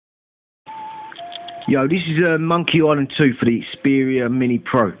Yo, this is Monkey Island 2 for the Xperia Mini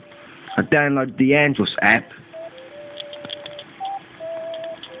Pro. I downloaded the Andosbox app.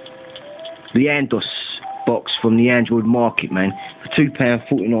 The Andosbox from the Android market, man, for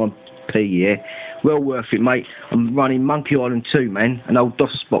 £2.49p, yeah. Well worth it, mate. I'm running Monkey Island 2, man, an old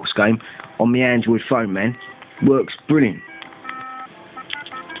dosbox game on my Android phone, man. Works brilliant.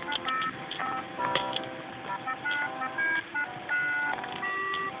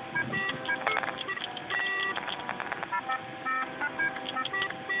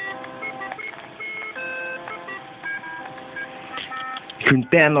 You can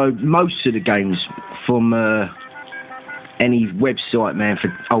download most of the games from any website, man,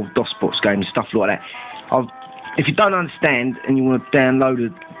 for old DOSbox games, stuff like that. If you don't understand and you want to download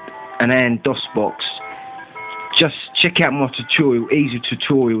an DOSbox, just check out my tutorial, easy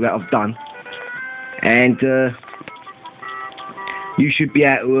tutorial that I've done, and you should be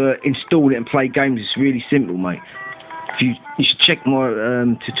able to install it and play games. It's really simple, mate. You should check my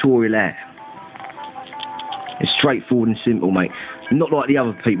tutorial out. It's straightforward and simple, mate. Not like the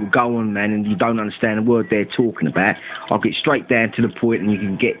other people go on, man, and you don't understand a word they're talking about. I'll get straight down to the point and you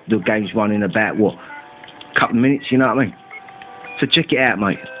can get the games running about, what, a couple of minutes, you know what I mean? So check it out,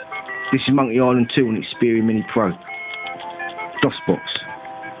 mate. This is Monkey Island 2 on Xperia Mini Pro. DOSbox.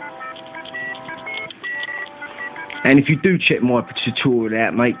 And if you do check my tutorial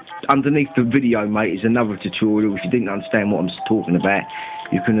out, mate, underneath the video, mate, is another tutorial. If you didn't understand what I'm talking about,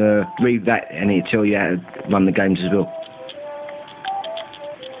 you can read that and it'll tell you how to run the games as well.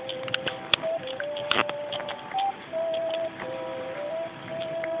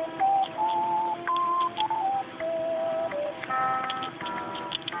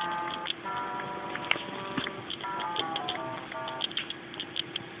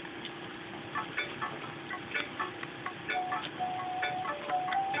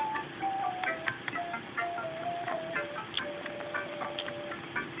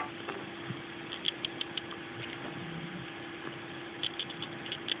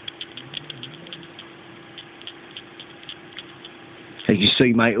 As you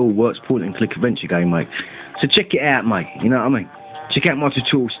see, mate, all works point and click adventure game, mate. So check it out, mate, you know what I mean? Check out my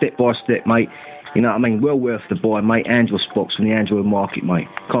tutorial step by step, mate. You know what I mean? Well worth the buy, mate. Andosbox from the Android market, mate.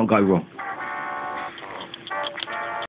 Can't go wrong.